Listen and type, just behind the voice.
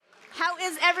How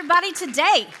is everybody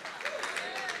today?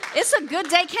 It's a good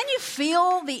day. Can you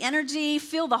feel the energy,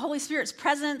 feel the Holy Spirit's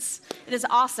presence? It is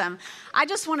awesome. I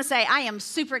just want to say I am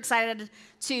super excited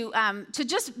to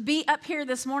just be up here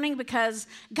this morning because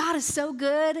God is so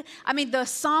good. I mean, the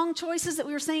song choices that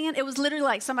we were singing, it was literally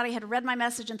like somebody had read my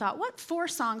message and thought, what 4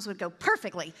 songs would go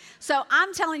perfectly? So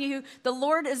I'm telling you, the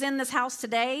Lord is in this house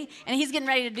today, and He's getting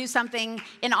ready to do something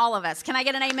in all of us. Can I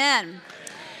get an amen?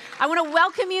 I want to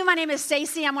welcome you. My name is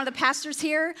Stacy. I'm one of the pastors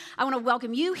here. I want to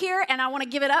welcome you here, and I want to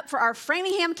give it up for our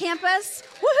Framingham campus.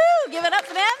 Woohoo! Give it up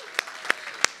for them.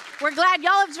 We're glad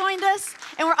y'all have joined us,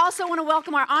 and we also want to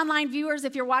welcome our online viewers.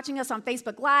 If you're watching us on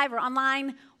Facebook Live or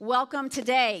online, welcome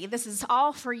today. This is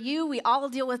all for you. We all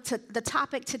deal with the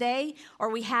topic today, or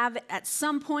we have at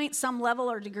some point, some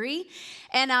level or degree.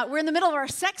 And we're in the middle of our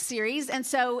sex series, and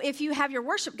so if you have your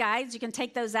worship guides, you can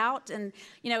take those out, and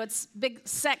it's big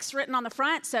sex written on the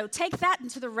front. So take that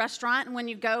into the restaurant, and when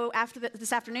you go after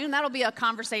this afternoon, that'll be a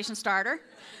conversation starter,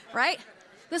 right?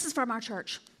 This is from our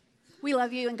church. We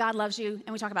love you, and God loves you,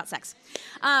 and we talk about sex.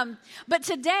 But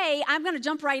today, I'm going to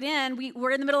jump right in. We're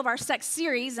in the middle of our sex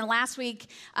series, and last week,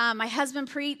 my husband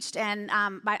preached, and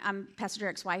I'm Pastor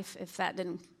Derek's wife, if that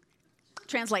didn't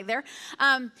translate there.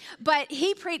 But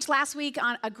he preached last week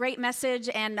on a great message,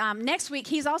 and next week,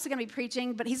 he's also going to be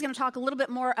preaching, but he's going to talk a little bit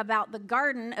more about the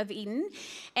Garden of Eden.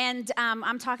 And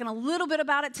I'm talking a little bit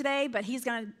about it today, but he's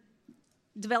going to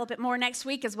develop it more next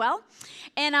week as well.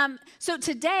 And so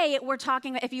today we're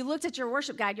talking, if you looked at your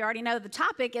worship guide, you already know the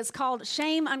topic is called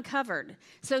Shame Uncovered.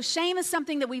 So shame is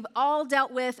something that we've all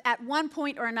dealt with at one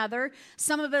point or another.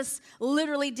 Some of us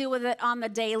literally deal with it on the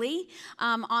daily,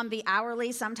 on the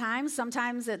hourly sometimes.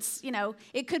 Sometimes it's,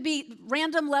 it could be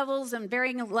random levels and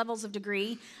varying levels of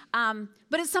degree. But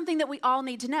it's something that we all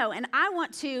need to know. And I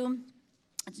want to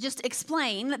just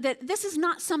explain that this is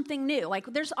not something new. Like,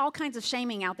 there's all kinds of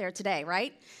shaming out there today,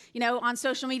 right? On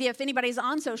social media, if anybody's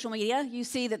on social media, you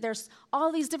see that there's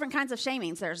all these different kinds of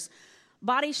shamings. There's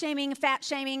body shaming, fat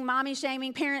shaming, mommy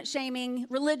shaming, parent shaming,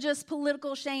 religious,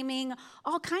 political shaming,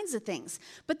 all kinds of things.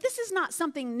 But this is not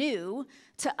something new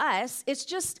to us. It's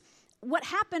just what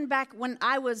happened back when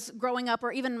I was growing up,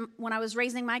 or even when I was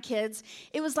raising my kids.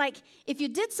 It was like, if you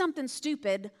did something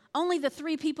stupid, only the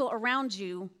 3 people around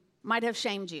you might have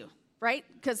shamed you, right?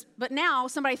 But now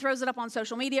somebody throws it up on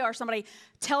social media, or somebody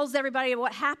tells everybody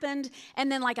what happened,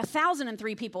 and then like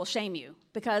 1,003 people shame you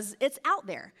because it's out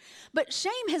there. But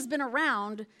shame has been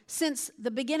around since the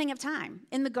beginning of time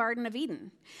in the Garden of Eden.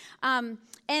 And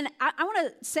I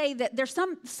want to say that there's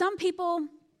some people,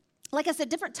 like I said,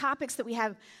 different topics that we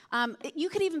have. You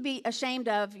could even be ashamed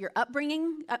of your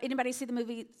upbringing. Anybody see the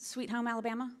movie Sweet Home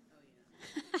Alabama?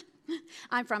 Oh, yeah.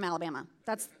 I'm from Alabama.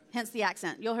 That's hence the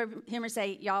accent. You'll hear me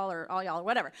say y'all or all y'all or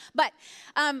whatever. But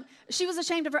she was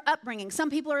ashamed of her upbringing. Some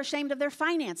people are ashamed of their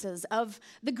finances, of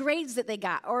the grades that they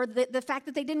got, or the fact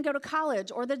that they didn't go to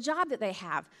college, or the job that they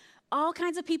have. All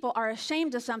kinds of people are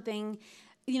ashamed of something,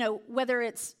 whether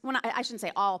it's, I shouldn't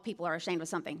say all people are ashamed of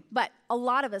something, but a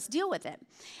lot of us deal with it.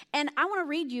 And I want to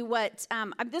read you what,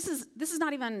 this is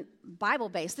not even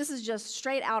Bible-based. This is just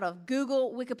straight out of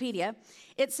Google, Wikipedia.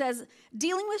 It says,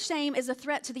 dealing with shame is a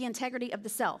threat to the integrity of the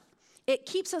self. It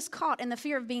keeps us caught in the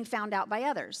fear of being found out by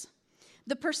others.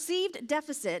 The perceived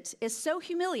deficit is so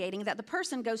humiliating that the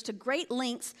person goes to great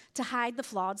lengths to hide the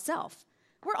flawed self.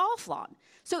 We're all flawed.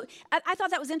 So I thought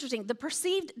that was interesting. The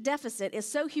perceived deficit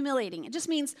is so humiliating. It just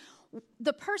means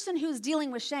the person who's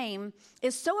dealing with shame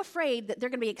is so afraid that they're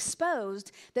going to be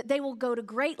exposed that they will go to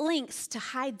great lengths to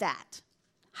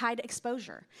hide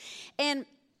exposure. And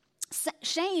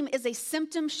shame is a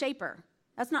symptom shaper.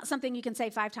 That's not something you can say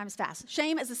 5 times fast.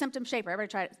 Shame is a symptom shaper.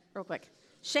 Everybody try it real quick.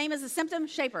 Shame is a symptom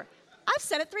shaper. I've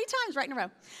said it 3 times right in a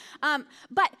row.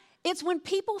 But it's when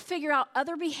people figure out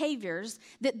other behaviors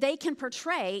that they can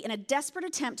portray in a desperate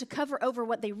attempt to cover over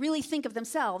what they really think of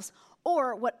themselves,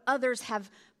 or what others have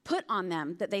put on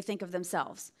them that they think of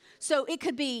themselves. So it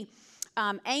could be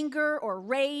anger or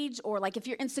rage, or like if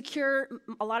you're insecure,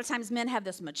 a lot of times men have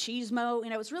this machismo,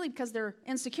 it's really because they're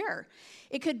insecure.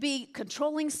 It could be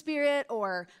controlling spirit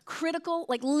or critical,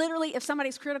 like literally if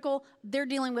somebody's critical, they're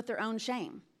dealing with their own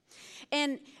shame.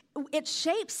 And it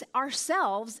shapes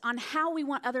ourselves on how we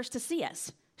want others to see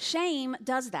us. Shame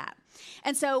does that.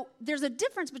 And so there's a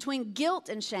difference between guilt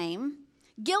and shame.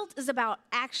 Guilt is about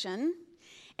action,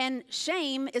 and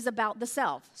shame is about the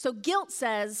self. So guilt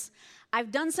says, I've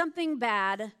done something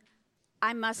bad,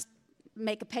 I must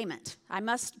make a payment. I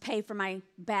must pay for my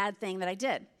bad thing that I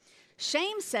did.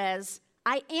 Shame says,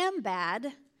 I am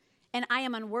bad, and I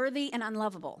am unworthy and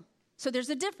unlovable. So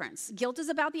there's a difference. Guilt is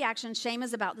about the action. Shame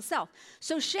is about the self.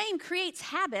 So shame creates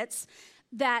habits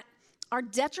that are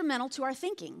detrimental to our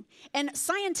thinking. And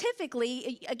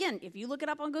scientifically, again, if you look it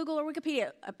up on Google or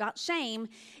Wikipedia about shame,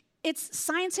 it's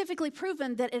scientifically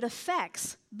proven that it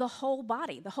affects the whole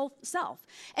body, the whole self.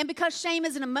 And because shame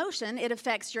is an emotion, it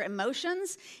affects your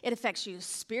emotions, it affects you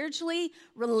spiritually,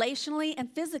 relationally, and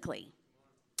physically.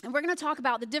 And we're going to talk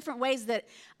about the different ways that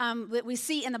we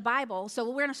see in the Bible. So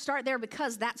we're going to start there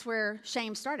because that's where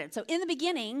shame started. So in the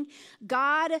beginning,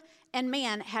 God and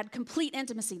man had complete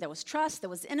intimacy. There was trust,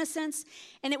 there was innocence,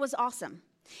 and it was awesome.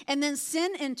 And then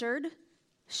sin entered,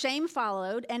 shame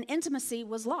followed, and intimacy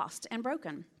was lost and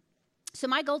broken. So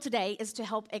my goal today is to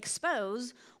help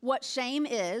expose what shame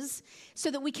is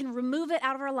so that we can remove it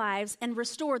out of our lives and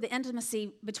restore the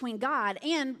intimacy between God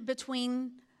and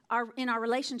in our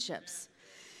relationships.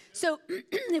 So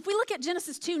if we look at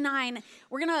Genesis 2:9,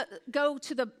 we're going to go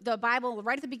to the Bible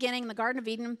right at the beginning, in the Garden of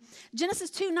Eden. Genesis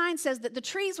 2:9 says that the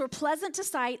trees were pleasant to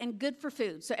sight and good for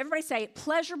food. So everybody say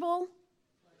pleasurable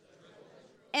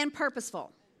and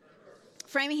purposeful.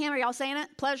 Framingham, are y'all saying it?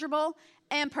 Pleasurable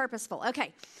and purposeful.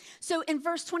 Okay. So in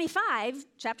verse 25,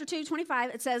 chapter 2,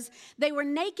 25, it says, they were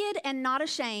naked and not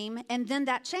ashamed, and then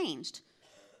that changed.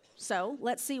 So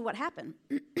let's see what happened.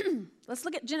 Let's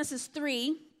look at Genesis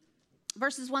 3.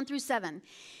 Verses 1 through 7.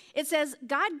 It says,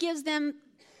 God gives them,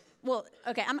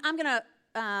 I'm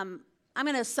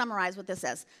going to summarize what this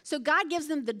says. So God gives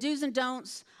them the do's and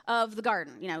don'ts of the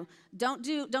garden. Don't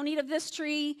eat of this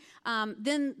tree.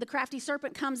 Then the crafty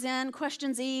serpent comes in,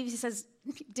 questions Eve. He says,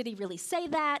 did he really say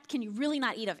that? Can you really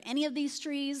not eat of any of these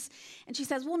trees? And she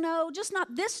says, well, no, just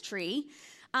not this tree,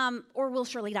 or we'll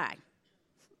surely die.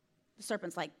 The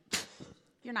serpent's like,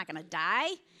 you're not going to die.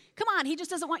 Come on, he just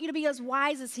doesn't want you to be as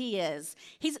wise as he is.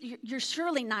 You're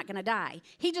surely not going to die.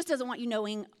 He just doesn't want you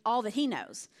knowing all that he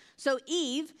knows. So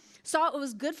Eve saw it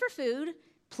was good for food,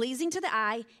 pleasing to the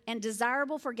eye, and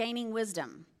desirable for gaining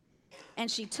wisdom.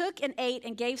 And she took and ate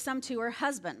and gave some to her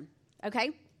husband.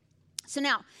 Okay? So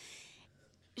now,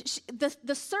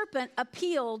 the serpent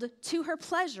appealed to her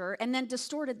pleasure and then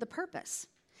distorted the purpose.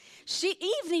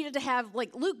 Eve needed to have,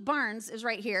 Luke Barnes is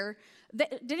right here.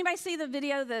 Did anybody see the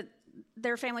video that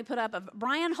their family put up of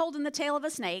Brian holding the tail of a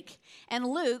snake and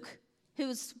Luke,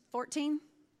 who's 14?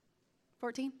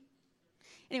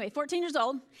 Anyway, 14 years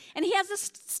old, and he has this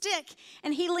stick,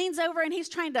 and he leans over, and he's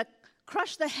trying to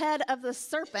crush the head of the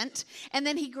serpent, and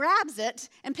then he grabs it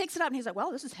and picks it up, and he's like,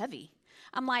 well, this is heavy.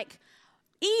 I'm like,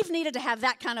 Eve needed to have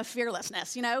that kind of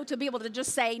fearlessness, to be able to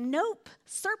just say, nope,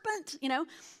 serpent,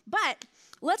 But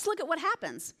let's look at what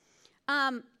happens.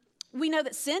 We know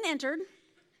that sin entered,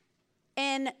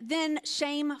 and then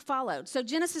shame followed. So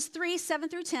Genesis 3, 7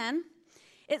 through 10,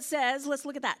 it says, let's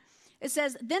look at that. It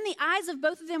says, then the eyes of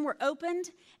both of them were opened,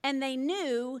 and they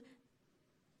knew,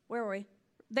 where were we?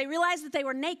 They realized that they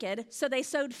were naked, so they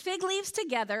sewed fig leaves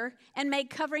together and made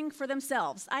covering for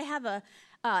themselves. I have a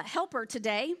helper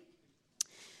today.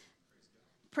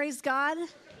 Praise God.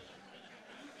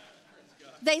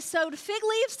 They sewed fig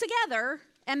leaves together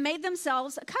and made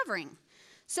themselves a covering.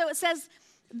 So it says,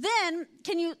 then,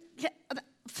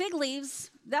 fig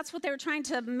leaves, that's what they were trying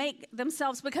to make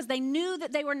themselves because they knew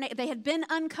that they had been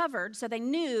uncovered, so they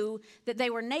knew that they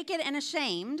were naked and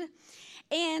ashamed.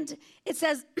 And it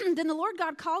says, then the Lord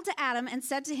God called to Adam and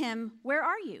said to him, where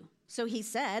are you? So he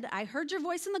said, I heard your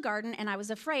voice in the garden, and I was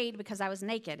afraid because I was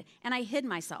naked, and I hid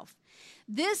myself.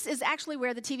 This is actually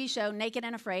where the TV show Naked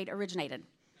and Afraid originated.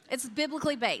 It's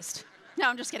biblically based. No,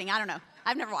 I'm just kidding. I don't know.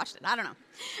 I've never watched it. I don't know.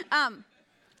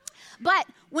 But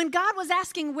when God was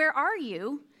asking, where are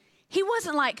you? He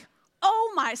wasn't like,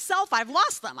 oh, myself, I've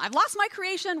lost them. I've lost my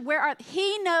creation.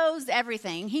 He knows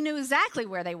everything. He knew exactly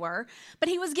where they were, but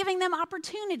he was giving them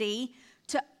opportunity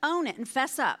to own it and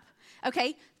fess up.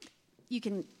 Okay, you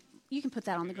can put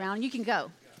that on the ground. You can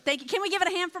go. Thank you. Can we give it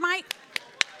a hand for Mike?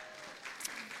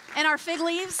 And our fig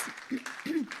leaves.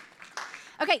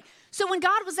 Okay, so when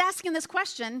God was asking this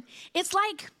question, it's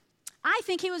like, I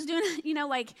think he was doing,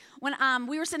 like when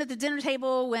we were sitting at the dinner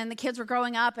table when the kids were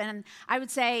growing up, and I would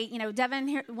say, Devin,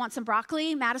 here, want some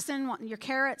broccoli? Madison, want your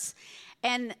carrots?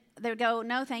 And they would go,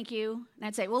 no, thank you. And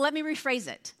I'd say, well, let me rephrase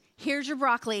it. Here's your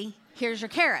broccoli. Here's your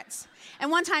carrots. And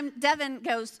one time, Devin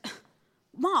goes,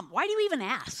 Mom, why do you even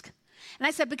ask? And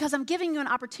I said, because I'm giving you an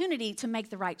opportunity to make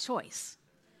the right choice.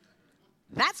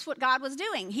 That's what God was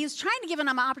doing. He was trying to give them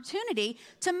an opportunity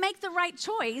to make the right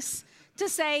choice to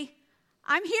say,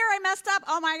 I'm here, I messed up,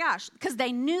 oh my gosh, because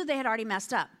they knew they had already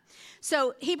messed up.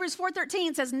 So Hebrews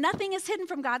 4:13 says, nothing is hidden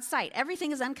from God's sight.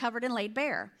 Everything is uncovered and laid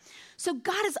bare. So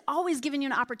God has always given you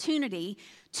an opportunity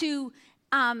to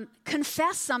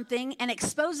confess something and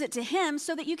expose it to him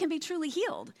so that you can be truly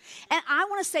healed. And I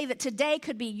want to say that today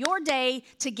could be your day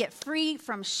to get free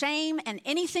from shame and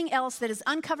anything else that is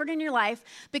uncovered in your life,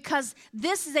 because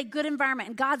this is a good environment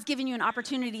and God's giving you an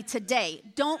opportunity today.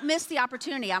 Don't miss the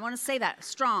opportunity. I want to say that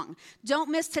strong. Don't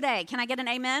miss today. Can I get an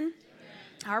amen?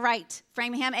 All right.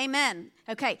 Framingham, amen.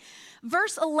 Okay.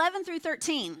 Verse 11 through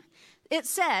 13, it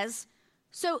says,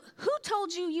 so who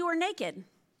told you you were naked?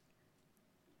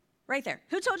 Right there.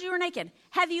 Who told you were naked?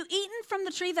 Have you eaten from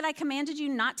the tree that I commanded you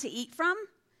not to eat from?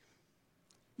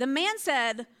 The man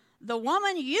said, the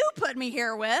woman you put me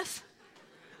here with.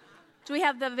 Do we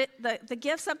have the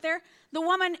gifts up there? The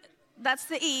woman, that's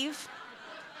the Eve.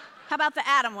 How about the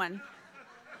Adam one?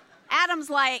 Adam's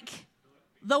like,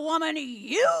 the woman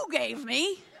you gave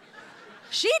me.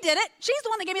 She did it. She's the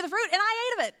one that gave me the fruit, and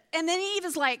I ate of it. And then Eve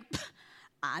is like,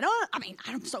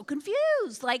 I'm so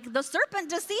confused. Like, the serpent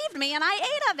deceived me and I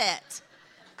ate of it.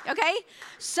 Okay?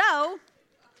 So,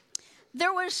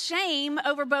 there was shame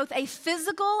over both a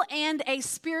physical and a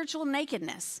spiritual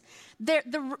nakedness.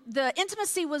 The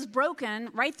intimacy was broken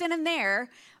right then and there.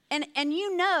 And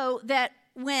you know that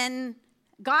when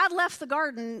God left the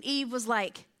garden, Eve was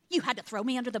like, you had to throw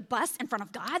me under the bus in front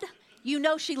of God? You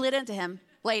know she lit into him,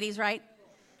 ladies, right?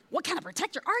 What kind of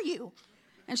protector are you?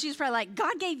 And she's probably like,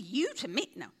 God gave you to me.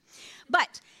 No.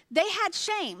 But they had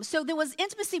shame. So there was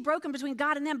intimacy broken between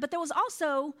God and them, but there was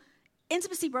also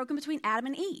intimacy broken between Adam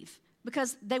and Eve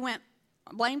because they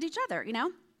blamed each other, you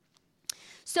know?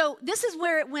 So this is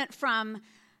where it went from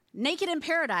naked in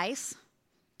paradise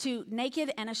to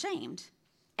naked and ashamed.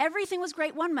 Everything was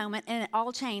great one moment and it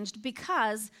all changed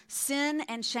because sin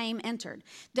and shame entered.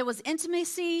 There was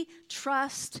intimacy,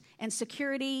 trust, and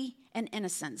security and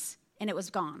innocence. And it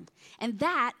was gone. And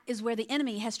that is where the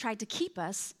enemy has tried to keep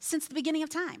us since the beginning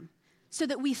of time, so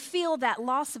that we feel that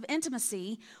loss of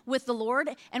intimacy with the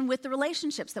Lord and with the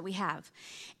relationships that we have.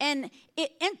 And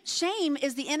shame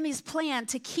is the enemy's plan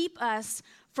to keep us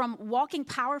from walking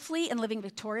powerfully and living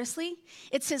victoriously.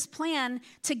 It's his plan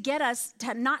to get us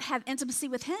to not have intimacy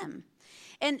with him.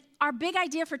 And our big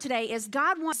idea for today is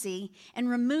God wants to see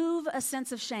and remove a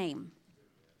sense of shame.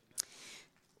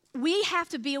 We have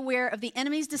to be aware of the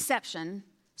enemy's deception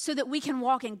so that we can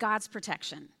walk in God's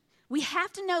protection. We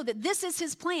have to know that this is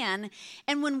his plan,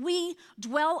 and when we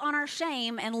dwell on our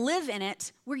shame and live in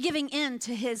it, we're giving in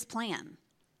to his plan.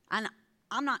 And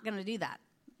I'm not going to do that,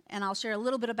 and I'll share a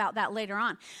little bit about that later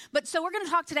on. But so we're going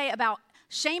to talk today about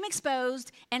shame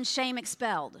exposed and shame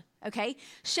expelled, okay?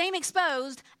 Shame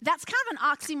exposed, that's kind of an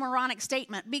oxymoronic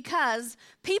statement because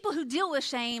people who deal with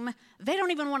shame, they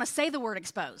don't even want to say the word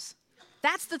expose.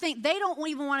 That's the thing. They don't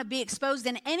even want to be exposed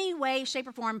in any way, shape,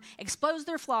 or form, expose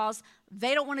their flaws.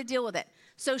 They don't want to deal with it.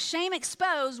 So shame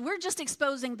exposed, we're just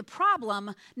exposing the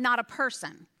problem, not a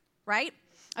person, right?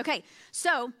 Okay,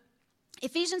 so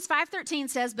Ephesians 5:13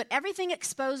 says, but everything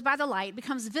exposed by the light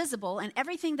becomes visible, and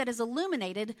everything that is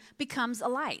illuminated becomes a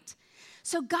light.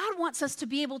 So God wants us to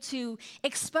be able to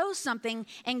expose something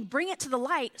and bring it to the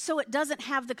light so it doesn't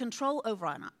have the control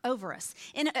over us.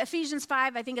 In Ephesians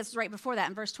 5, I think it's right before that,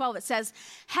 in verse 12, it says,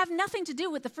 have nothing to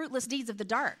do with the fruitless deeds of the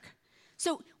dark.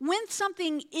 So when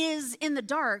something is in the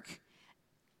dark,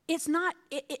 it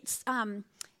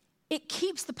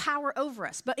keeps the power over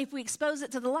us. But if we expose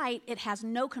it to the light, it has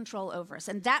no control over us.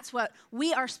 And that's what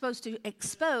we are supposed to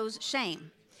expose: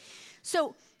 shame.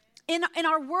 So in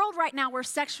our world right now where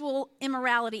sexual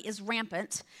immorality is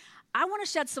rampant, I want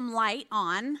to shed some light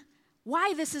on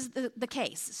why this is the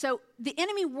case. So the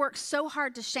enemy works so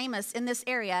hard to shame us in this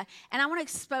area, and I want to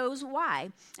expose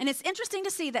why. And it's interesting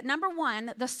to see that, number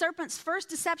one, the serpent's first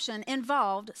deception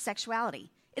involved sexuality.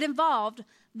 It involved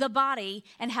the body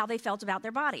and how they felt about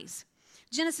their bodies.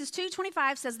 Genesis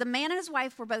 2:25 says, the man and his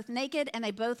wife were both naked, and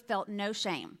they both felt no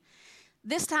shame. At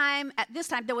this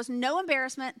time, there was no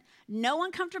embarrassment, no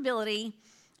uncomfortability,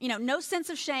 no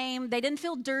sense of shame. They didn't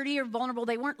feel dirty or vulnerable.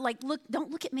 They weren't like, don't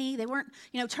look at me. They weren't,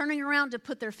 turning around to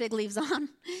put their fig leaves on.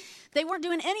 They weren't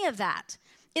doing any of that.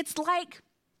 It's like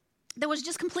there was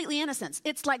just completely innocence.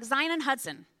 It's like Zion and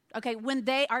Hudson, okay, when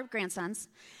they are grandsons.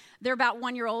 They're about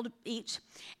 1 year old each.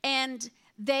 And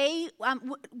they,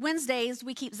 Wednesdays,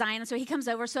 we keep Zion, so he comes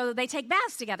over, so they take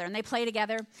baths together, and they play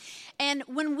together. And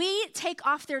when we take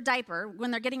off their diaper,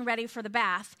 when they're getting ready for the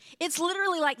bath, it's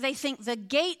literally like they think the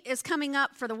gate is coming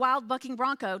up for the wild bucking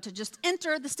bronco to just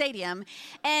enter the stadium,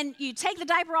 and you take the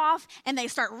diaper off, and they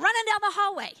start running down the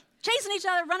hallway, chasing each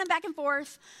other, running back and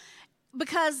forth,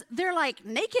 because they're like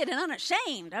naked and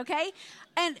unashamed, okay?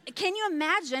 And can you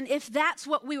imagine if that's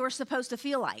what we were supposed to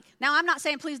feel like? Now, I'm not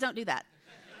saying please don't do that.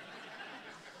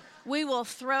 We will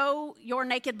throw your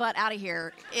naked butt out of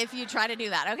here if you try to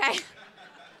do that, okay?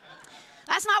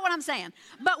 That's not what I'm saying.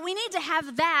 But we need to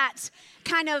have that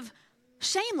kind of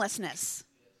shamelessness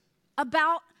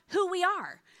about who we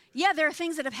are. Yeah, there are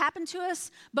things that have happened to us,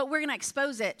 but we're going to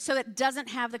expose it so it doesn't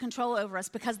have the control over us,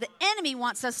 because the enemy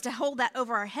wants us to hold that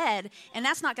over our head, and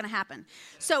that's not going to happen.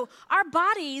 So our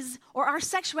bodies or our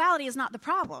sexuality is not the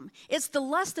problem. It's the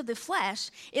lust of the flesh.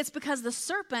 It's because the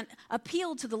serpent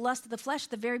appealed to the lust of the flesh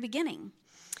at the very beginning.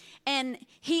 And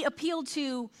he appealed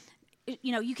to,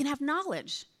 you can have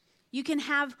knowledge. You can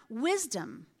have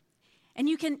wisdom. And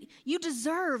you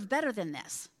deserve better than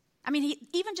this. I mean,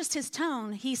 even just his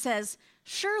tone, he says,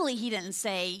 surely he didn't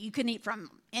say you couldn't eat from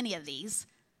any of these.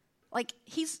 Like,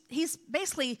 he's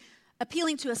basically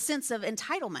appealing to a sense of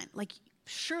entitlement. Like,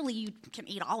 surely you can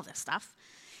eat all of this stuff.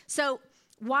 So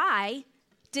why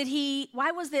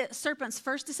was the serpent's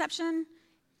first deception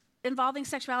involving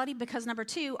sexuality? Because number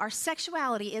 2, our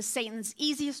sexuality is Satan's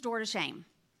easiest door to shame.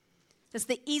 That's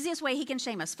the easiest way he can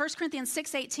shame us. 1 Corinthians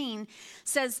 6:18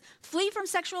 says, flee from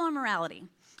sexual immorality.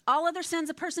 All other sins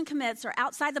a person commits are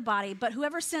outside the body, but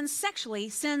whoever sins sexually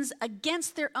sins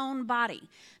against their own body.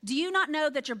 Do you not know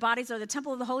that your bodies are the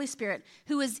temple of the Holy Spirit,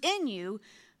 who is in you,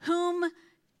 whom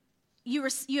you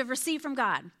have received from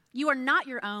God? You are not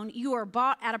your own. You are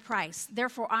bought at a price.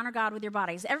 Therefore, honor God with your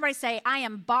bodies. Everybody say, I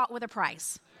am bought with a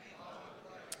price.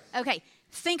 Okay,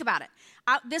 think about it.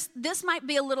 This might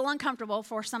be a little uncomfortable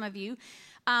for some of you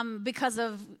because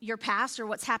of your past or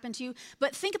what's happened to you.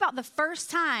 But think about the first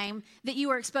time that you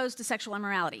were exposed to sexual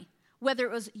immorality, whether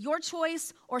it was your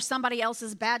choice or somebody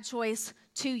else's bad choice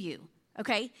to you,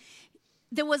 okay?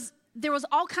 There was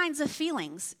all kinds of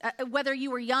feelings, whether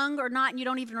you were young or not and you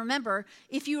don't even remember.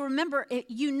 If you remember,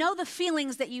 you know the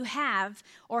feelings that you have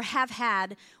or have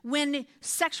had when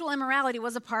sexual immorality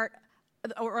was a part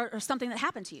or something that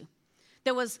happened to you.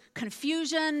 There was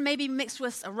confusion, maybe mixed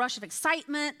with a rush of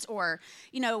excitement or,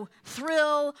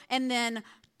 thrill, and then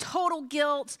total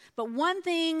guilt. But one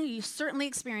thing you certainly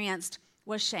experienced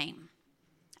was shame.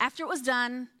 After it was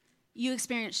done, you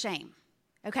experienced shame,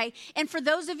 okay? And for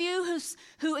those of you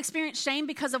who experienced shame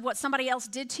because of what somebody else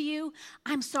did to you,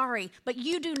 I'm sorry, but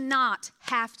you do not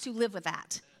have to live with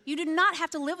that. You do not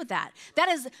have to live with that. That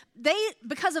is,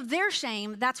 because of their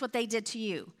shame, that's what they did to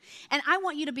you. And I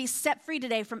want you to be set free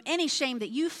today from any shame that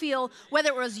you feel, whether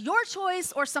it was your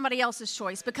choice or somebody else's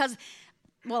choice, because,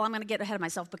 well, I'm going to get ahead of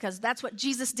myself, because that's what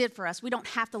Jesus did for us. We don't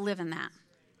have to live in that.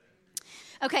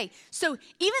 Okay, so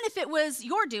even if it was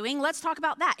your doing, let's talk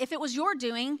about that. If it was your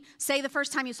doing, say the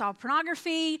first time you saw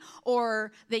pornography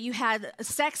or that you had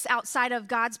sex outside of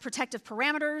God's protective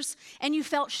parameters and you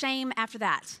felt shame after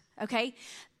that, okay?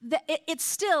 It's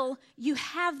still, you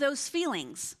have those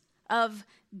feelings of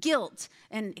guilt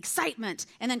and excitement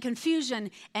and then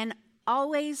confusion and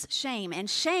always shame. And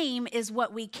shame is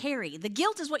what we carry. The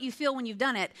guilt is what you feel when you've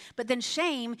done it, but then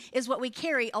shame is what we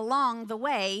carry along the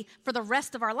way for the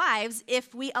rest of our lives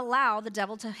if we allow the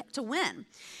devil to win.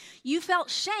 You felt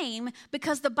shame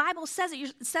because the Bible says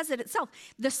it itself.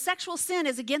 The sexual sin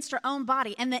is against our own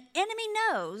body, and the enemy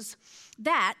knows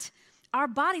that our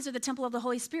bodies are the temple of the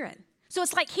Holy Spirit. So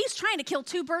it's like he's trying to kill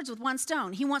 2 birds with one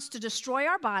stone. He wants to destroy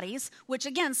our bodies, which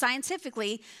again,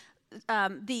 scientifically,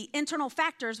 the internal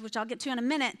factors, which I'll get to in a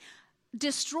minute,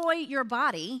 destroy your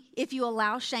body if you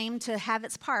allow shame to have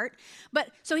its part.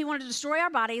 So he wanted to destroy our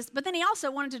bodies, but then he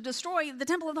also wanted to destroy the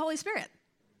temple of the Holy Spirit.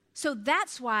 So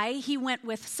that's why he went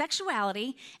with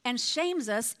sexuality and shames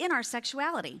us in our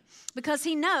sexuality, because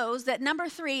he knows that number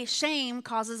 3, shame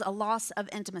causes a loss of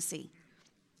intimacy.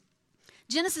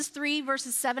 Genesis 3,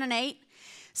 verses 7 and 8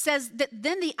 says that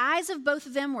then the eyes of both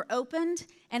of them were opened,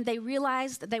 and they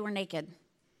realized that they were naked.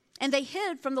 And they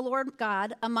hid from the Lord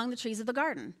God among the trees of the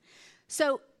garden.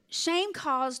 So shame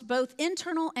caused both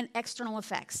internal and external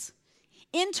effects.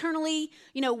 Internally,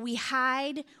 we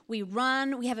hide, we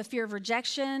run, we have a fear of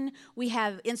rejection, we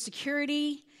have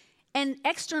insecurity. And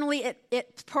externally,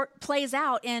 it plays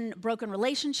out in broken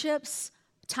relationships,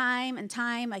 time and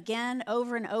time again,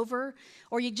 over and over,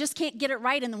 or you just can't get it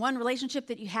right in the one relationship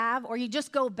that you have, or you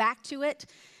just go back to it.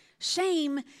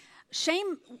 Shame,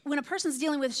 when a person's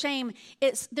dealing with shame,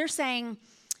 they're saying,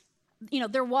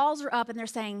 their walls are up and they're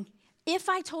saying, if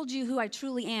I told you who I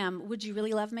truly am, would you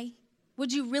really love me?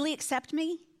 Would you really accept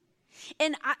me?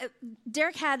 And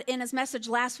Derek had in his message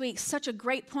last week such a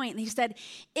great point. And he said,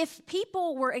 if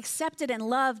people were accepted and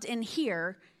loved in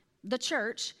here, the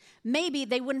church, maybe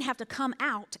they wouldn't have to come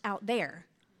out there.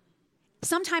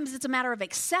 Sometimes it's a matter of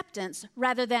acceptance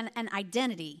rather than an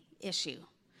identity issue.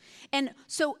 And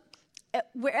so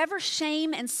wherever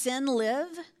shame and sin live,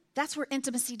 that's where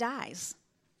intimacy dies.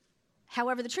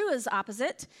 However, the true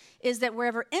opposite is that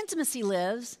wherever intimacy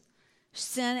lives,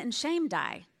 sin and shame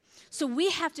die. So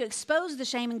we have to expose the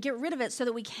shame and get rid of it so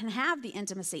that we can have the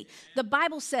intimacy. The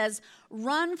Bible says,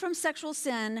 run from sexual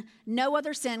sin. No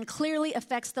other sin clearly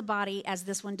affects the body as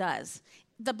this one does.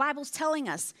 The Bible's telling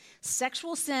us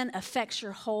sexual sin affects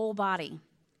your whole body.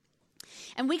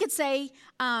 And we could say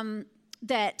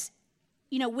that,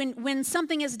 when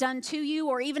something is done to you,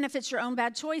 or even if it's your own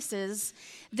bad choices,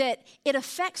 that it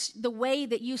affects the way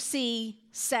that you see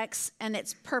sex and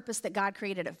its purpose that God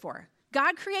created it for.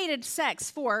 God created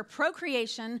sex for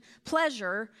procreation,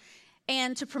 pleasure,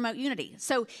 and to promote unity.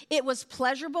 So it was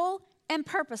pleasurable and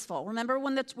purposeful. Remember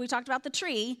when we talked about the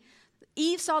tree?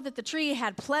 Eve saw that the tree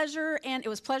had pleasure, and it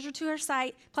was pleasant to her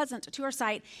sight,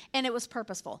 and it was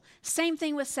purposeful. Same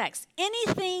thing with sex.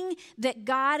 Anything that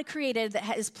God created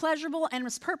that is pleasurable and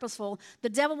was purposeful, the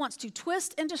devil wants to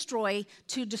twist and destroy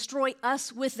to destroy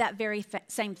us with that very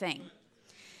same thing.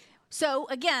 So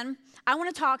again, I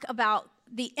want to talk about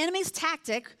the enemy's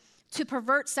tactic to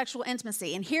pervert sexual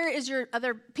intimacy. And here is your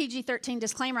other PG-13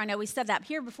 disclaimer. I know we said that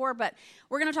here before, but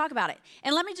we're going to talk about it.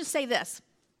 And let me just say this,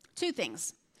 2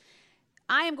 things.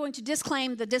 I am going to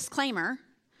disclaim the disclaimer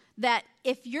that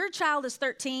if your child is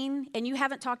 13 and you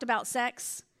haven't talked about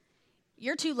sex,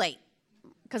 you're too late,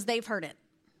 because they've heard it.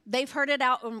 They've heard it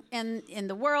out in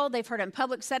the world. They've heard it in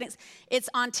public settings. It's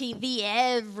on TV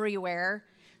everywhere.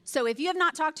 So if you have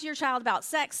not talked to your child about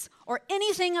sex or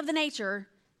anything of the nature,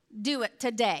 do it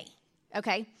today,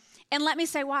 okay? And let me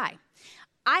say why.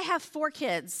 I have 4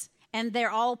 kids, and they're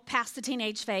all past the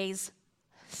teenage phase.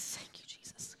 Thank you,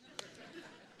 Jesus.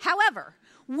 However,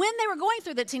 when they were going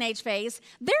through the teenage phase,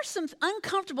 there's some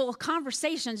uncomfortable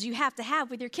conversations you have to have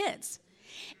with your kids.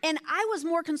 And I was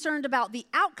more concerned about the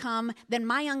outcome than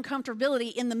my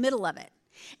uncomfortability in the middle of it.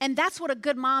 And that's what a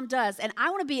good mom does. And I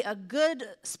want to be a good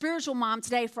spiritual mom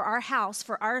today for our house,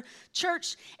 for our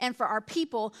church, and for our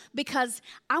people, because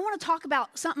I want to talk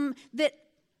about something that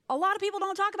a lot of people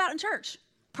don't talk about in church.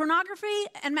 Pornography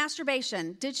and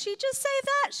masturbation. Did she just say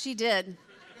that? She did.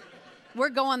 We're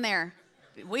going there.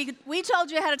 We told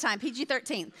you ahead of time,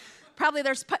 PG-13. Probably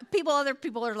there's other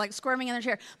people are like squirming in their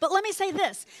chair. But let me say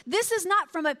this. This is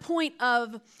not from a point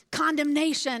of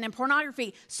condemnation and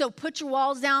pornography. So put your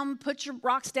walls down, put your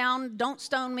rocks down, don't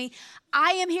stone me.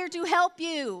 I am here to help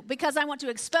you because I want to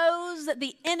expose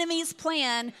the enemy's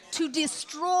plan to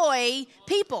destroy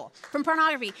people from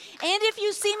pornography. And if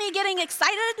you see me getting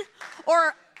excited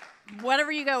or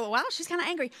whatever you go, wow, she's kind of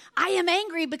angry. I am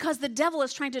angry because the devil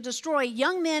is trying to destroy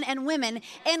young men and women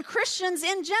and Christians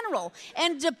in general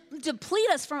and deplete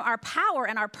us from our power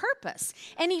and our purpose.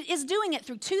 And he is doing it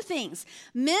through 2 things.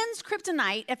 Men's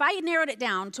kryptonite, if I narrowed it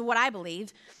down to what I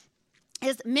believe,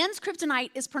 is men's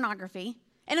kryptonite is pornography.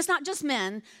 And it's not just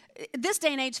men. This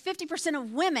day and age, 50%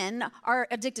 of women are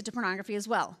addicted to pornography as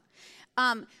well.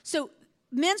 So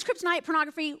men's kryptonite,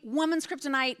 pornography, women's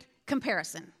kryptonite,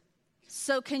 comparison.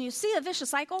 So can you see a vicious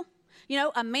cycle?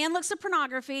 A man looks at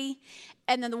pornography,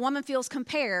 and then the woman feels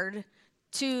compared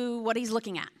to what he's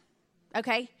looking at,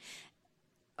 okay?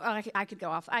 I could go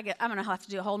off. I'm going to have to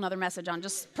do a whole nother message on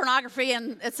just pornography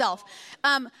in itself.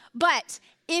 But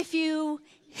if you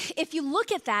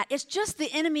look at that, it's just the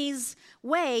enemy's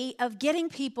way of getting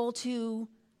people to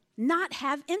not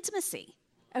have intimacy.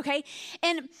 Okay,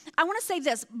 and I want to say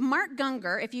this. Mark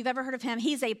Gungor, if you've ever heard of him,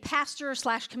 he's a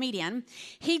pastor/comedian.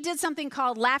 He did something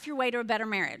called Laugh Your Way to a Better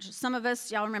Marriage. Some of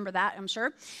us, y'all remember that, I'm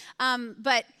sure.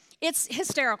 But it's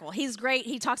hysterical. He's great.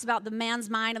 He talks about the man's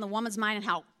mind and the woman's mind and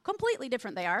how completely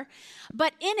different they are.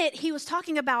 But in it, he was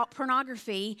talking about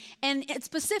pornography and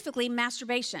specifically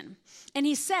masturbation. And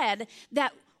he said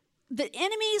that the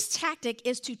enemy's tactic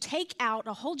is to take out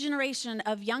a whole generation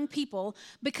of young people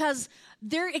because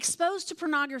they're exposed to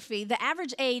pornography. The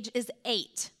average age is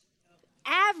 8.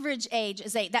 Average age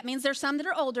is 8. That means there's some that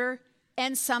are older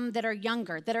and some that are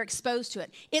younger that are exposed to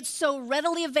it. It's so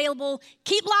readily available.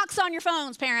 Keep locks on your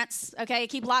phones, parents, okay?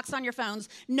 Keep locks on your phones.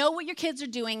 Know what your kids are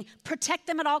doing. Protect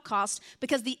them at all costs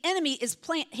because the enemy,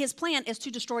 his plan is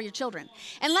to destroy your children.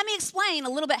 And let me explain a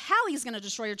little bit how he's going to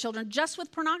destroy your children just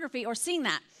with pornography or seeing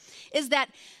that. Is that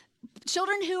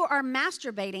children who are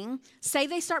masturbating, say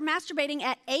they start masturbating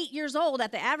at 8 years old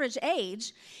at the average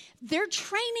age, they're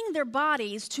training their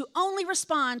bodies to only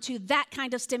respond to that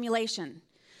kind of stimulation.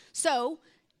 So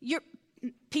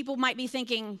people might be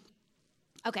thinking,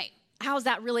 okay, how is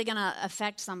that really going to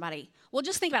affect somebody? Well,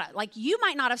 just think about it. Like you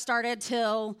might not have started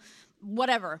till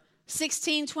whatever,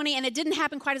 16, 20, and it didn't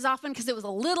happen quite as often because it was a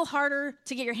little harder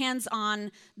to get your hands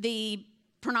on the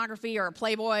pornography or a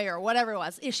Playboy or whatever it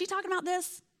was. Is she talking about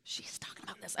this? She's talking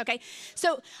about this, okay?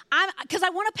 So, because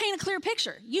I want to paint a clear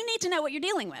picture. You need to know what you're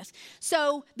dealing with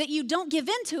so that you don't give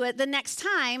into it the next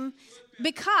time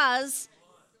because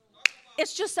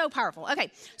It's just so powerful.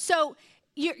 Okay, so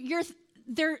you're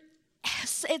there.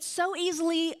 It's so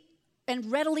easily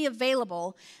and readily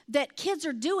available that kids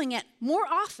are doing it more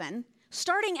often,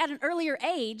 starting at an earlier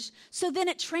age, so then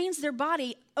it trains their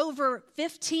body over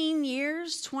 15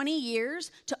 years, 20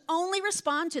 years to only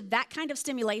respond to that kind of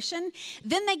stimulation.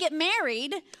 Then they get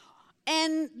married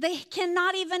and they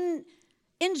cannot even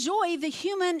enjoy the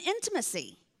human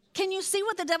intimacy. Can you see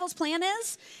what the devil's plan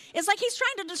is? It's like he's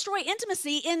trying to destroy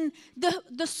intimacy in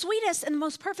the sweetest and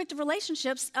most perfect of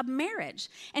relationships of marriage.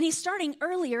 And he's starting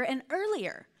earlier and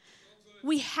earlier.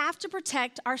 We have to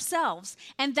protect ourselves.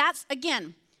 And that's,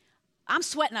 again, I'm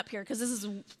sweating up here because this is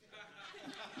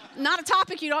not a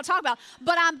topic you don't talk about,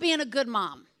 but I'm being a good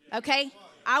mom, okay?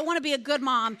 I want to be a good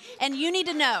mom, and you need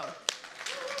to know.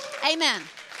 Amen.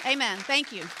 Amen.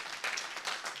 Thank you.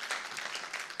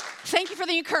 Thank you for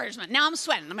the encouragement. Now I'm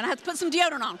sweating. I'm going to have to put some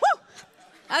deodorant on.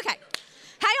 Woo! Okay.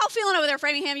 How y'all feeling over there,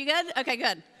 Framingham? You good? Okay,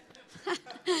 good.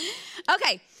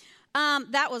 Okay.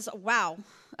 That was, wow.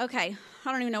 Okay.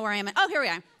 I don't even know where I am at. Oh, here we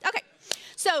are. Okay.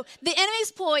 So the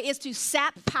enemy's ploy is to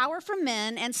sap power from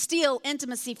men and steal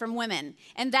intimacy from women.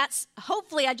 And that's,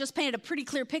 hopefully, I just painted a pretty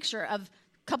clear picture of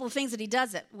couple of things that he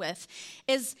does it with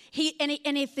is and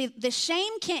if the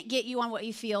shame can't get you on what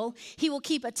you feel, he will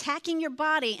keep attacking your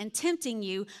body and tempting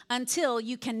you until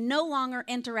you can no longer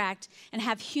interact and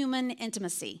have human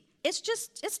intimacy. It's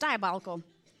diabolical.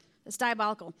 It's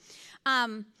diabolical.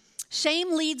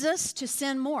 Shame leads us to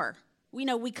sin more.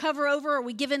 We cover over or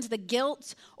we give into the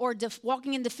guilt or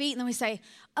walking in defeat, and then we say,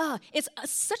 it's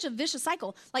such a vicious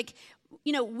cycle. Like,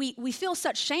 we feel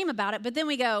such shame about it, but then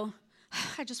we go,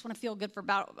 I just want to feel good for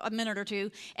about a minute or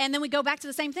two. And then we go back to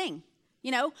the same thing,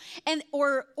 and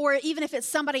or even if it's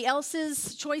somebody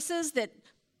else's choices that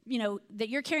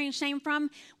you're carrying shame from,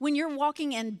 when you're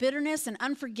walking in bitterness and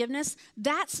unforgiveness,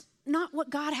 that's not what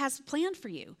God has planned for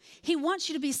you. He wants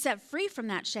you to be set free from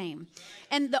that shame.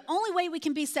 And the only way we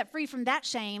can be set free from that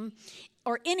shame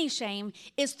or any shame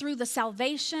is through the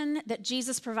salvation that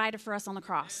Jesus provided for us on the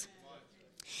cross.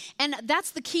 And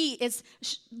that's the key, is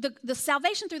the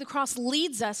salvation through the cross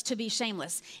leads us to be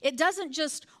shameless. It doesn't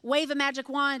just wave a magic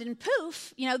wand and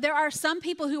poof. There are some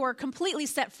people who are completely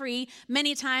set free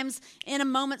many times in a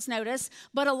moment's notice,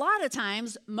 but a lot of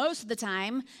times, most of the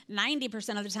time,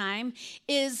 90% of the time,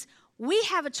 is we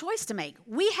have a choice to make.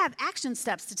 We have action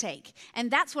steps to take. And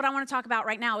that's what I want to talk about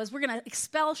right now, is we're going to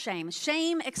expel shame.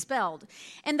 Shame expelled.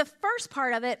 And the first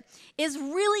part of it is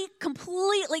really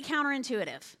completely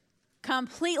counterintuitive.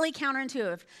 Completely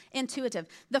counterintuitive.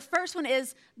 The first one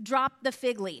is drop the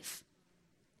fig leaf.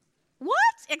 What?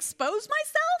 Expose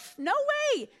myself? No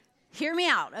way. Hear me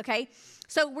out, okay?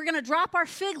 So we're going to drop our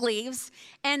fig leaves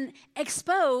and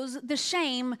expose the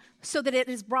shame so that it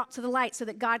is brought to the light so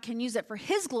that God can use it for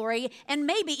his glory and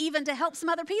maybe even to help some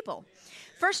other people.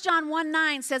 1 John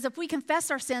 1:9 says, if we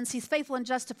confess our sins, he's faithful and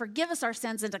just to forgive us our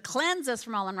sins and to cleanse us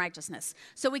from all unrighteousness.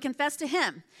 So we confess to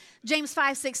him. James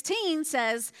 5:16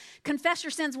 says, confess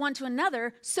your sins one to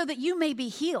another so that you may be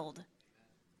healed.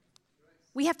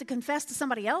 We have to confess to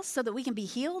somebody else so that we can be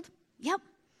healed? Yep.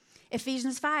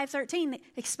 Ephesians 5:13,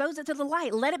 expose it to the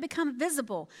light. Let it become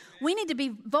visible. We need to be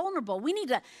vulnerable. We need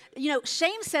to,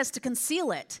 shame says to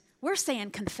conceal it. We're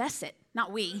saying confess it,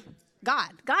 not we.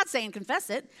 God's saying confess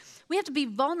it. We have to be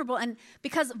vulnerable, and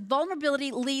because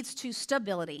vulnerability leads to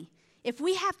stability. If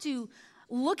we have to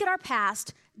look at our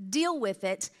past, deal with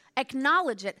it,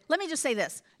 acknowledge it. Let me just say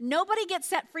this. Nobody gets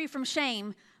set free from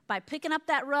shame by picking up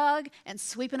that rug and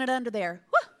sweeping it under there.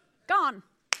 Woo, gone.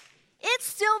 It's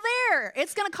still there.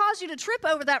 It's going to cause you to trip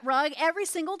over that rug every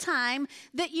single time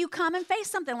that you come and face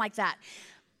something like that.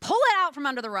 Pull it out from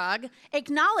under the rug,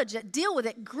 acknowledge it, deal with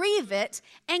it, grieve it,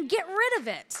 and get rid of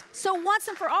it. So once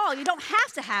and for all, you don't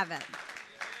have to have it.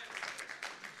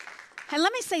 And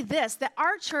let me say this, that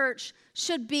our church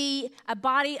should be a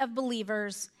body of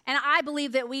believers, and I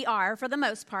believe that we are, for the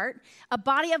most part, a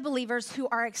body of believers who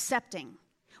are accepting.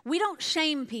 We don't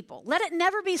shame people. Let it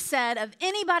never be said of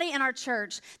anybody in our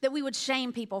church that we would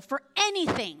shame people for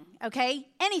anything, okay?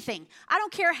 Anything. I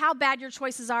don't care how bad your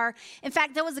choices are. In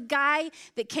fact, there was a guy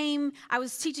that came, I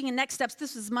was teaching in Next Steps,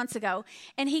 this was months ago,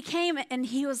 and he came and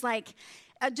he was like,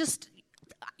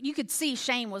 you could see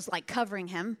shame was like covering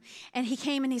him. And he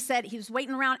came and he said, he was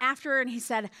waiting around after, and he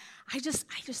said, I just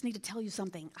need to tell you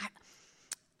something.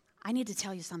 I need to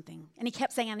tell you something. And he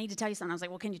kept saying, I need to tell you something. I was like,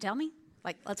 well, can you tell me?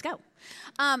 Like, let's go.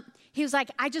 He was like,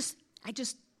 I just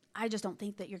don't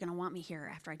think that you're going to want me here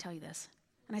after I tell you this.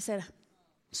 And I said,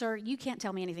 sir, you can't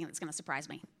tell me anything that's going to surprise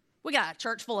me. We got a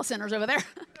church full of sinners over there.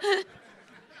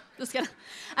 Just kidding.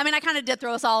 I kind of did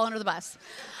throw us all under the bus.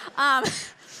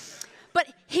 But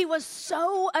he was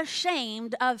so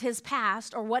ashamed of his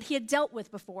past or what he had dealt with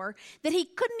before that he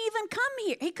couldn't even come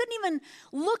here. He couldn't even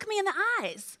look me in the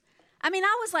eyes. I mean,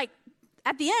 I was like,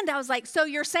 at the end, I was like, so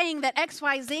you're saying that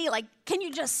XYZ, like, can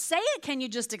you just say it? Can you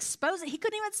just expose it? He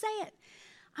couldn't even say it.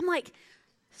 I'm like,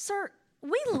 sir,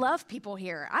 we love people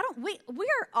here. We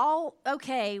are all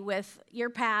okay with your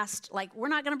past. Like, we're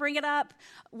not going to bring it up.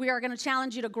 We are going to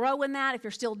challenge you to grow in that. If you're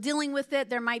still dealing with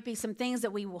it, there might be some things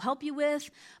that we will help you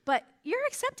with, but you're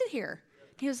accepted here.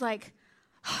 He was like,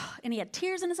 and he had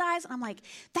tears in his eyes. And I'm like,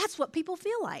 that's what people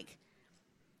feel like.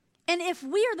 And if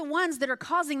we are the ones that are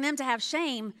causing them to have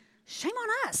shame, shame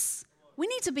on us. We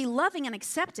need to be loving and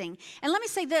accepting. And let me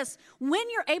say this, when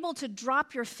you're able to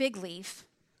drop your fig leaf,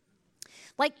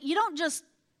 like, you don't just,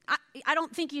 I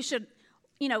don't think you should,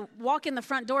 walk in the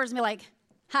front doors and be like,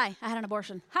 hi, I had an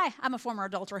abortion. Hi, I'm a former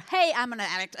adulterer. Hey, I'm an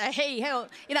addict. Hey,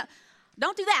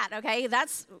 don't do that, okay?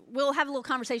 We'll have a little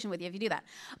conversation with you if you do that.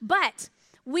 But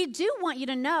we do want you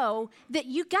to know that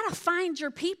you got to find your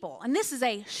people. And this is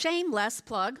a shameless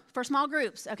plug for small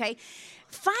groups, okay?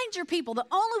 Find your people. The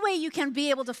only way you can be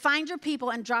able to find your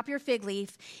people and drop your fig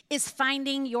leaf is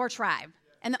finding your tribe.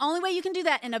 And the only way you can do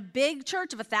that in a big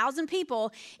church of 1,000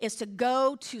 people is to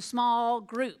go to small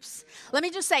groups. Let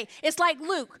me just say, it's like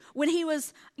Luke, when he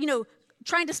was,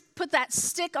 trying to put that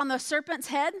stick on the serpent's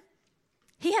head,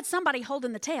 he had somebody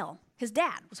holding the tail. His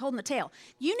dad was holding the tail.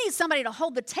 You need somebody to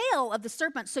hold the tail of the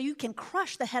serpent so you can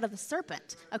crush the head of the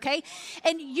serpent, okay?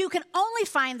 And you can only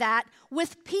find that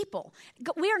with people.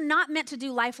 We are not meant to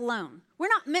do life alone. We're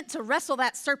not meant to wrestle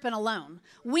that serpent alone.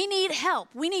 We need help.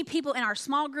 We need people in our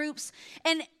small groups.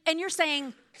 And you're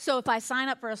saying, so if I sign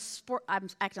up for a sport, I'm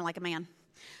acting like a man.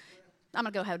 I'm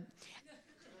going to go ahead.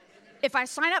 If I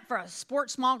sign up for a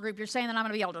sports small group, you're saying that I'm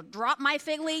going to be able to drop my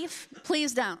fig leaf?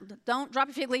 Please don't. Don't drop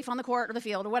your fig leaf on the court or the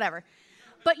field or whatever.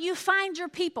 But you find your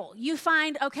people. You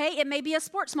find, okay, it may be a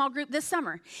sports small group this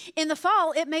summer. In the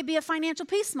fall, it may be a financial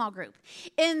peace small group.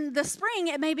 In the spring,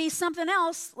 it may be something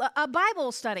else, a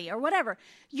Bible study or whatever.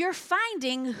 You're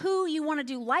finding who you want to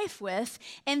do life with,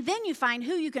 and then you find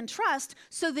who you can trust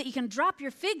so that you can drop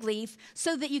your fig leaf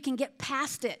so that you can get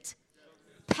past it,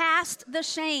 past the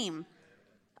shame.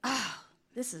 Oh,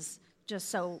 this is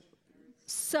just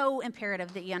so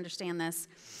imperative that you understand this.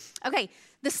 Okay,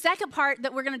 the second part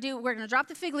that we're going to do, we're going to drop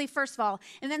the fig leaf first of all,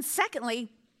 and then secondly,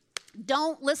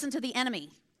 don't listen to the enemy.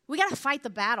 We got to fight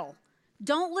the battle.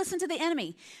 Don't listen to the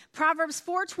enemy. Proverbs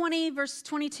 4:20 verse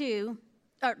 22,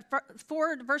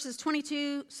 4 verses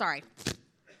 22, sorry.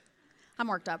 I'm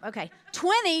worked up. Okay,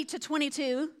 20 to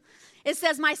 22. It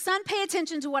says, my son, pay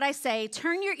attention to what I say.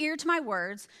 Turn your ear to my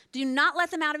words. Do not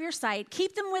let them out of your sight.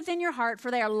 Keep them within your heart,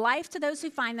 for they are life to those who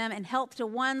find them and health to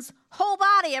one's whole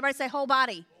body. Everybody say whole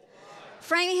body. Whole body.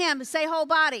 Framingham, say whole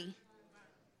body.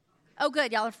 Oh,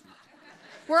 good. Y'all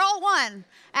we're all one.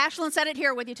 Ashlyn said it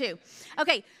here with you too.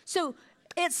 Okay, so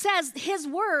it says his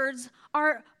words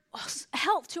are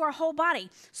health to our whole body.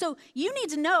 So you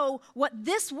need to know what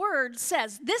this word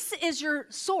says. This is your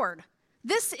sword.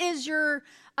 This is your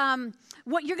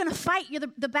what you're going to fight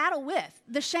the battle with,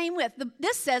 the shame with.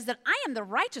 This says that I am the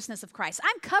righteousness of Christ.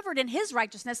 I'm covered in his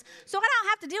righteousness, so I don't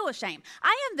have to deal with shame.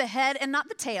 I am the head and not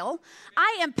the tail.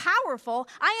 I am powerful.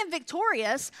 I am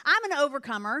victorious. I'm an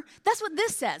overcomer. That's what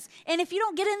this says. And if you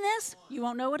don't get in this, you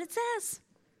won't know what it says.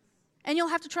 And you'll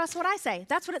have to trust what I say.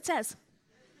 That's what it says.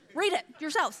 Read it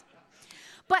yourselves.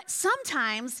 But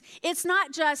sometimes it's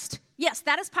not just, yes,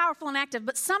 that is powerful and active,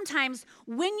 but sometimes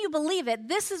when you believe it,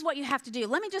 this is what you have to do.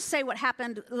 Let me just say what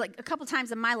happened like a couple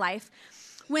times in my life.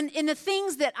 When in the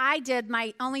things that I did,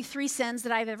 my only 3 sins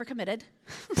that I've ever committed.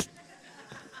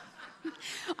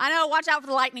 I know, watch out for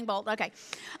the lightning bolt. Okay.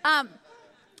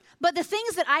 But the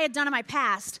things that I had done in my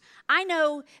past, I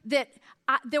know that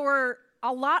there were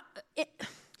a lot,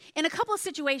 in a couple of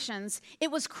situations,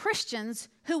 it was Christians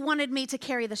who wanted me to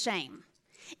carry the shame.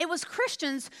 It was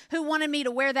Christians who wanted me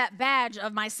to wear that badge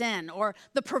of my sin or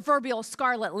the proverbial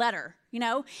scarlet letter,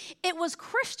 It was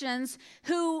Christians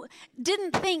who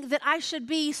didn't think that I should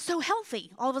be so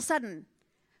healthy all of a sudden.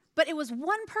 But it was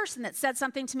one person that said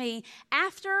something to me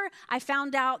after I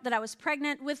found out that I was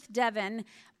pregnant with Devin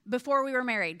before we were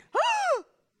married.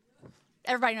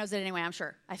 Everybody knows it anyway, I'm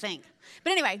sure, I think.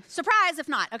 But anyway, surprise if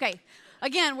not. Okay,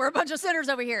 again, we're a bunch of sinners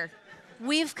over here.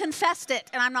 We've confessed it,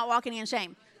 and I'm not walking in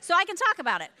shame. So I can talk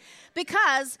about it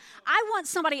because I want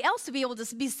somebody else to be able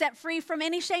to be set free from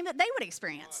any shame that they would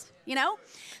experience,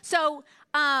 So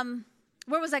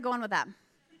where was I going with that?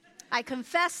 I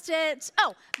confessed it.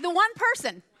 Oh, the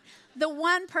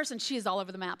one person, she is all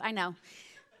over the map, I know.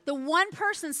 The one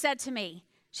person said to me,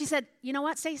 she said, you know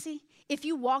what, Stacy? If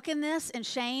you walk in this in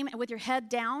shame and with your head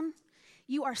down,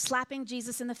 you are slapping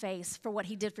Jesus in the face for what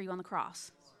he did for you on the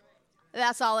cross.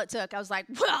 That's all it took. I was like,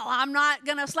 well, I'm not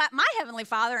going to slap my Heavenly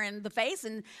Father in the face,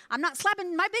 and I'm not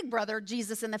slapping my big brother,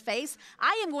 Jesus, in the face.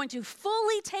 I am going to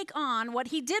fully take on what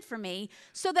he did for me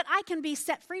so that I can be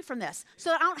set free from this, so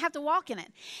that I don't have to walk in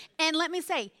it. And let me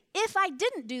say, if I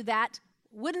didn't do that,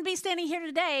 wouldn't be standing here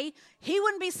today. He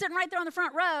wouldn't be sitting right there on the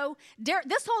front row.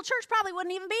 This whole church probably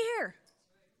wouldn't even be here.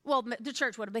 Well, the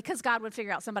church would have, because God would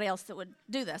figure out somebody else that would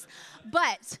do this.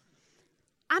 But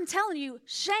I'm telling you,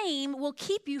 shame will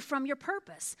keep you from your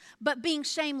purpose, but being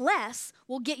shameless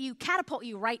will catapult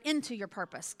you right into your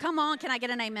purpose. Come on, can I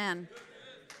get an amen?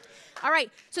 All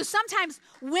right, so sometimes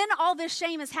when all this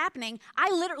shame is happening, I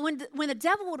literally, when the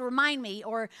devil would remind me,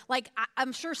 or like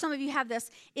I'm sure some of you have this,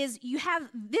 is you have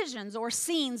visions or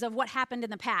scenes of what happened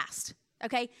in the past,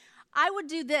 okay? I would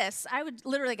do this. I would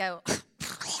literally go,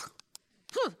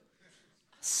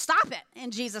 stop it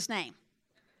in Jesus' name.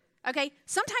 Okay,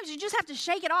 sometimes you just have to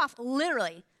shake it off,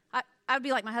 literally. I would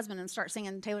be like my husband and start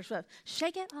singing Taylor Swift.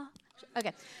 Shake it off.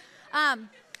 Okay.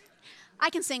 I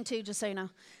can sing too, just so you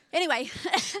know. Anyway,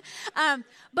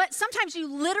 but sometimes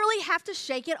you literally have to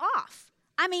shake it off.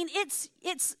 I mean, it's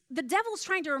the devil's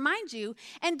trying to remind you,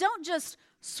 and don't just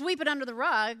sweep it under the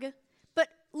rug, but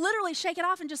literally shake it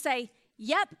off and just say,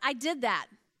 yep, I did that.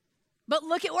 But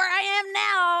look at where I am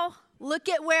now. Look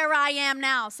at where I am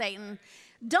now, Satan.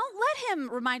 Don't let him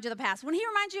remind you of the past. When he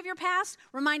reminds you of your past,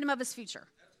 remind him of his future.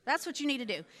 That's what you need to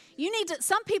do.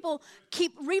 Some people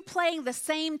keep replaying the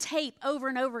same tape over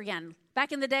and over again.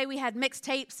 Back in the day, we had mixed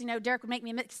tapes. You know, Derek would make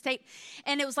me a mixed tape.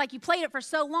 And it was like you played it for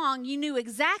so long, you knew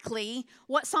exactly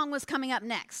what song was coming up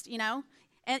next, you know?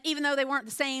 And even though they weren't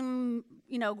the same,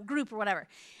 group or whatever.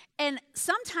 And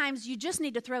sometimes you just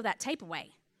need to throw that tape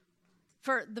away.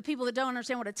 For the people that don't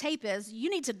understand what a tape is, you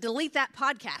need to delete that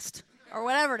podcast or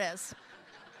whatever it is.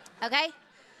 Okay?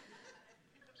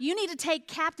 You need to take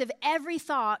captive every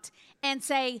thought and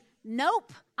say,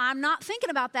 nope, I'm not thinking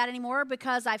about that anymore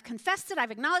because I've confessed it, I've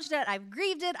acknowledged it, I've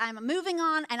grieved it, I'm moving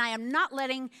on, and I am not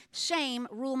letting shame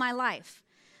rule my life.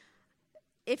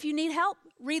 If you need help,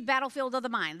 read Battlefield of the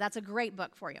Mind. That's a great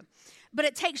book for you. But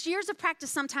it takes years of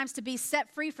practice sometimes to be set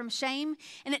free from shame,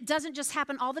 and it doesn't just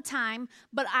happen all the time.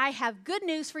 But I have good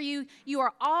news for you. You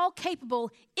are all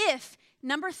capable if,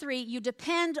 number 3, you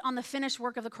depend on the finished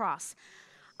work of the cross.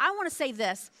 I want to say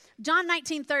this. John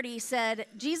 19:30 said,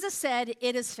 Jesus said,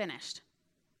 it is finished.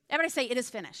 Everybody say, it is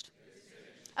finished.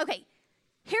 Okay,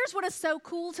 here's what is so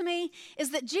cool to me,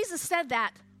 is that Jesus said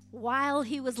that while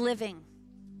he was living.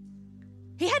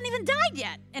 He hadn't even died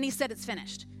yet, and he said it's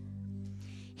finished.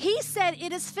 He said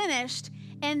it is finished,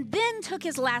 and then took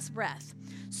his last breath.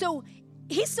 So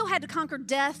he still had to conquer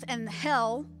death and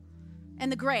hell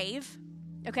and the grave,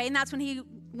 okay? And that's when he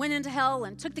went into hell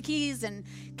and took the keys and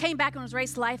came back and was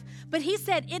raised to life. But he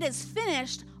said it is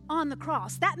finished on the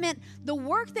cross. That meant the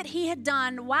work that he had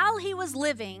done while he was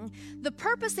living, the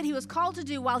purpose that he was called to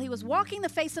do while he was walking the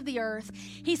face of the earth,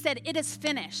 he said it is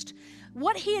finished.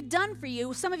 What he had done for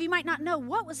you, some of you might not know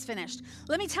what was finished.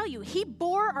 Let me tell you, he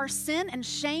bore our sin and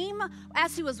shame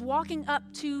as he was walking up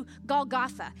to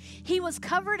Golgotha. He was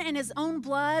covered in his own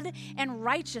blood and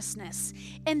righteousness.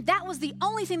 And that was the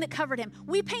only thing that covered him.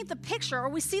 We paint the picture, or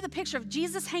we see the picture of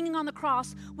Jesus hanging on the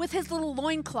cross with his little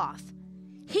loincloth.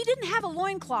 He didn't have a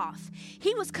loincloth.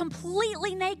 He was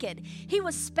completely naked. He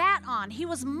was spat on. He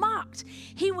was mocked.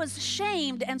 He was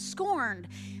shamed and scorned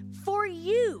for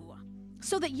you,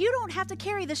 so that you don't have to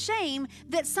carry the shame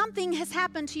that something has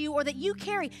happened to you or that you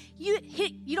carry.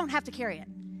 You don't have to carry it.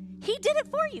 He did it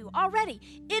for you already.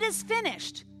 It is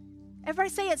finished. Everybody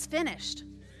say it's finished.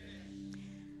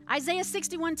 Isaiah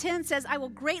 61:10 says, I will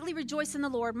greatly rejoice in the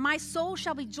Lord. My soul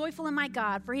shall be joyful in my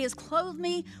God, for he has clothed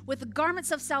me with the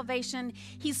garments of salvation.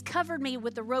 He's covered me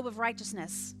with the robe of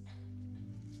righteousness.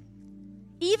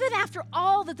 Even after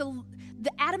all that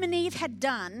the Adam and Eve had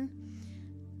done,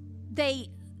 they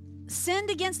sinned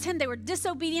against him. They were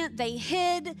disobedient. They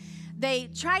hid. They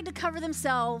tried to cover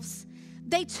themselves.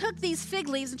 They took these fig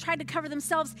leaves and tried to cover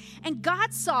themselves. And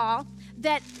God saw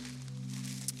that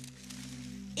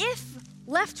if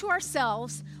left to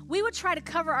ourselves, we would try to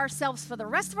cover ourselves for the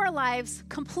rest of our lives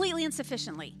completely and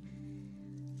sufficiently.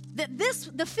 That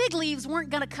the fig leaves weren't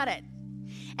going to cut it.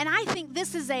 And I think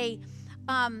this is an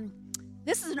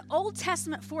Old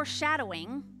Testament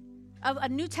foreshadowing of a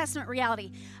New Testament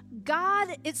reality.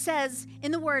 God, it says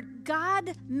in the Word,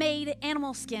 God made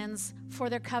animal skins for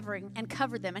their covering and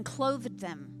covered them and clothed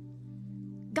them.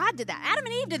 God did that. Adam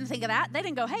and Eve didn't think of that. They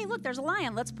didn't go, hey, look, there's a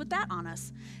lion. Let's put that on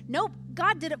us. Nope,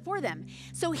 God did it for them.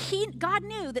 So God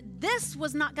knew that this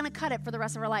was not going to cut it for the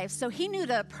rest of our lives. So he knew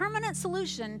that a permanent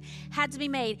solution had to be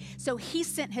made. So he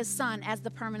sent his son as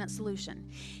the permanent solution.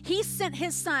 He sent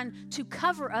his son to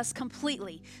cover us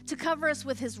completely, to cover us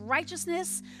with his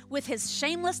righteousness, with his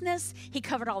shamelessness. He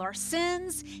covered all our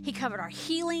sins. He covered our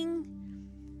healing.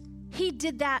 He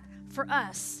did that for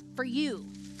us, for you.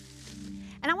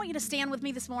 And I want you to stand with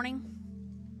me this morning.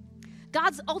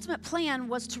 God's ultimate plan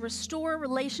was to restore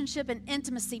relationship and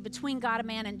intimacy between God and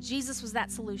man, and Jesus was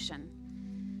that solution.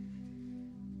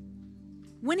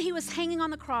 When he was hanging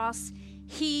on the cross,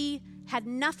 he had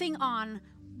nothing on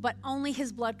but only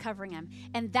his blood covering him.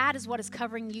 And that is what is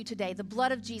covering you today, the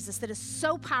blood of Jesus that is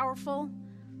so powerful,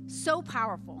 so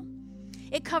powerful.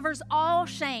 It covers all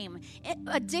shame,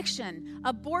 addiction,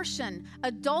 abortion,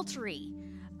 adultery,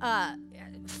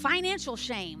 financial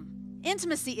shame,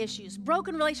 intimacy issues,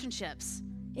 broken relationships.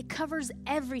 It covers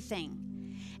everything.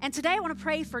 And today I want to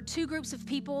pray for two groups of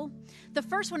people. The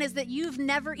first one is that you've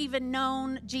never even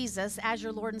known Jesus as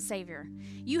your Lord and Savior.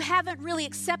 You haven't really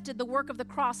accepted the work of the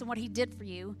cross and what he did for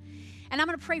you. And I'm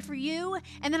going to pray for you,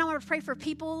 and then I want to pray for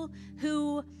people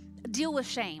who deal with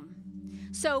shame.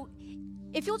 So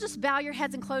if you'll just bow your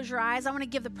heads and close your eyes, I want to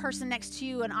give the person next to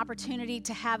you an opportunity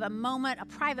to have a moment, a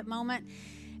private moment,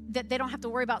 that they don't have to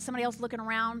worry about somebody else looking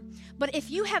around. But if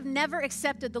you have never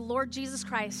accepted the Lord Jesus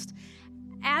Christ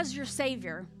as your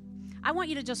Savior, I want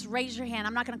you to just raise your hand.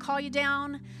 I'm not going to call you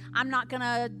down. We're not going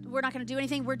to do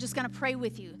anything. We're just going to pray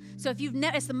with you. So if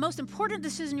it's the most important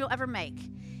decision you'll ever make.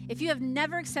 If you have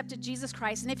never accepted Jesus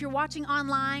Christ, and if you're watching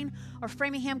online or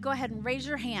Framingham, go ahead and raise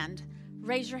your hand.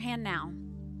 Raise your hand now.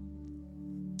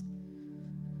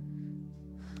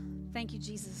 Thank you,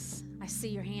 Jesus. I see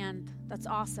your hand. That's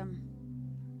awesome.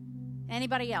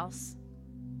 Anybody else?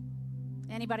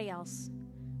 Anybody else?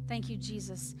 Thank you,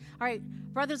 Jesus. All right,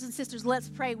 brothers and sisters, let's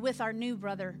pray with our new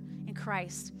brother in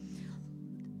Christ.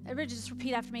 Everybody just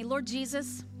repeat after me. Lord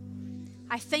Jesus,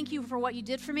 I thank you for what you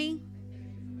did for me.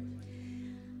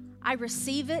 I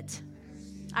receive it.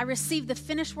 I receive the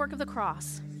finished work of the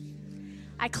cross.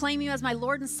 I claim you as my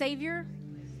Lord and Savior.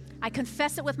 I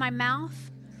confess it with my mouth,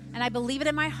 and I believe it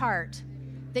in my heart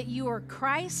that you are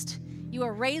Christ, you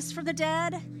are raised from the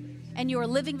dead, and you are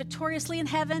living victoriously in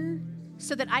heaven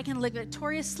so that I can live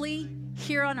victoriously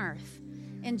here on earth.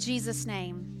 In Jesus'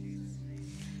 name.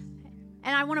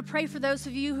 And I want to pray for those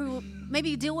of you who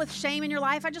maybe deal with shame in your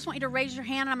life. I just want you to raise your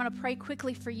hand, and I'm going to pray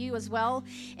quickly for you as well.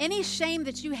 Any shame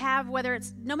that you have, whether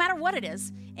it's, no matter what it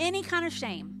is, any kind of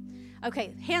shame.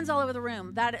 Okay, hands all over the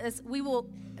room.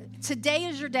 Today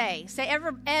is your day.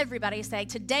 Everybody say,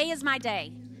 today is my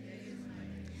day.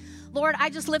 Lord, I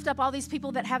just lift up all these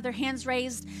people that have their hands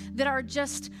raised that are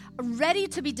just ready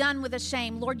to be done with the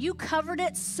shame. Lord, you covered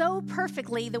it so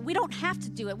perfectly that we don't have to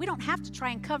do it. We don't have to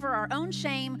try and cover our own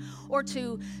shame or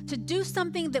to do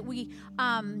something that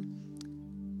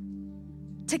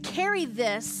to carry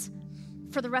this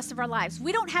for the rest of our lives.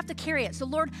 We don't have to carry it. So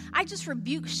Lord, I just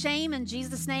rebuke shame in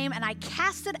Jesus' name, and I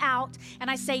cast it out,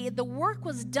 and I say the work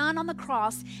was done on the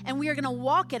cross, and we are going to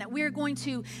walk in it. We are going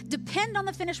to depend on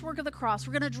the finished work of the cross.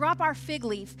 We're going to drop our fig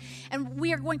leaf, and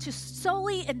we are going to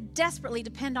solely and desperately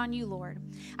depend on you, Lord.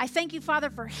 I thank you, Father,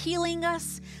 for healing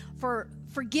us, for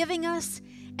forgiving us,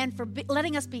 and for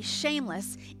letting us be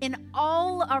shameless in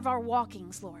all of our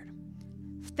walkings, Lord.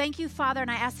 Thank you, Father, and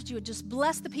I ask that you would just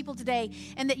bless the people today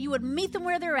and that you would meet them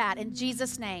where they're at in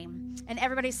Jesus' name. And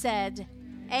everybody said,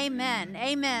 amen.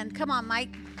 Amen. Come on,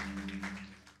 Mike.